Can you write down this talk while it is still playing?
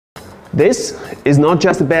This is not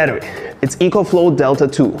just a battery, it's EcoFlow Delta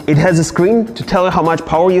 2. It has a screen to tell you how much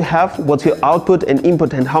power you have, what's your output and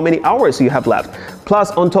input, and how many hours you have left.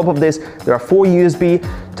 Plus, on top of this, there are 4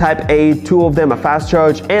 USB Type A, 2 of them are fast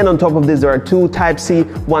charge, and on top of this, there are 2 Type C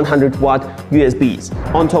 100-watt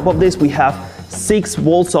USBs. On top of this, we have 6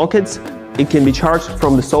 wall sockets. It can be charged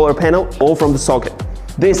from the solar panel or from the socket.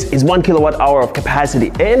 This is 1 kilowatt-hour of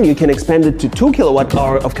capacity, and you can expand it to 2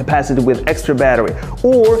 kilowatt-hour of capacity with extra battery,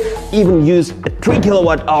 or even use a 3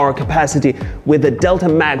 kilowatt-hour capacity with the Delta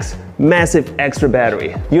Max massive extra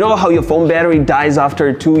battery. You know how your phone battery dies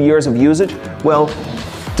after 2 years of usage? Well,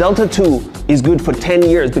 Delta 2 is good for 10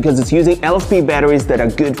 years because it's using LFP batteries that are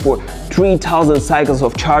good for 3000 cycles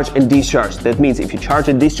of charge and discharge. That means if you charge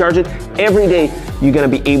and discharge it every day, you're gonna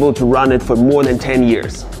be able to run it for more than 10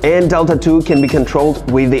 years. And Delta 2 can be controlled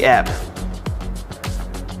with the app.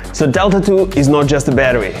 So Delta 2 is not just a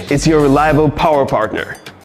battery, it's your reliable power partner.